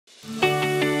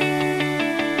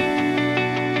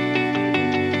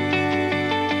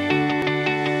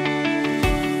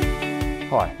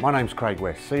Hi, my name's Craig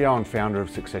West, CEO and founder of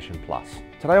Succession Plus.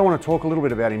 Today I want to talk a little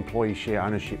bit about employee share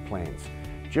ownership plans.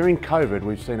 During COVID,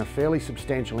 we've seen a fairly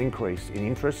substantial increase in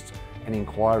interest and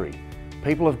inquiry.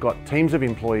 People have got teams of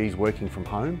employees working from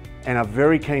home and are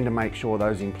very keen to make sure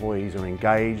those employees are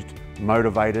engaged,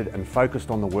 motivated and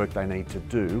focused on the work they need to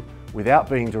do without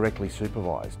being directly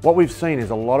supervised. What we've seen is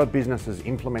a lot of businesses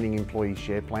implementing employee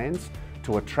share plans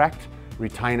to attract,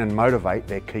 retain and motivate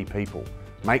their key people.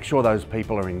 Make sure those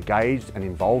people are engaged and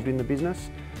involved in the business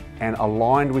and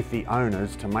aligned with the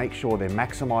owners to make sure they're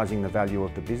maximising the value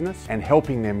of the business and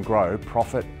helping them grow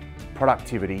profit,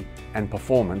 productivity and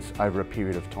performance over a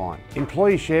period of time.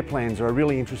 Employee share plans are a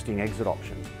really interesting exit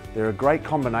option. They're a great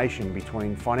combination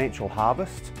between financial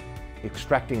harvest,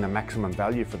 extracting the maximum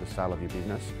value for the sale of your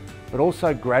business, but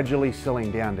also gradually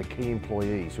selling down to key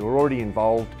employees who are already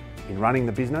involved in running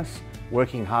the business,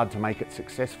 working hard to make it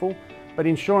successful, but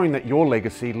ensuring that your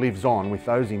legacy lives on with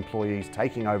those employees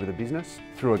taking over the business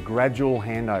through a gradual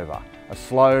handover, a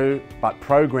slow but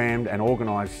programmed and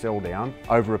organised sell down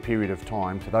over a period of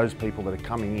time to those people that are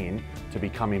coming in to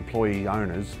become employee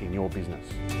owners in your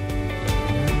business.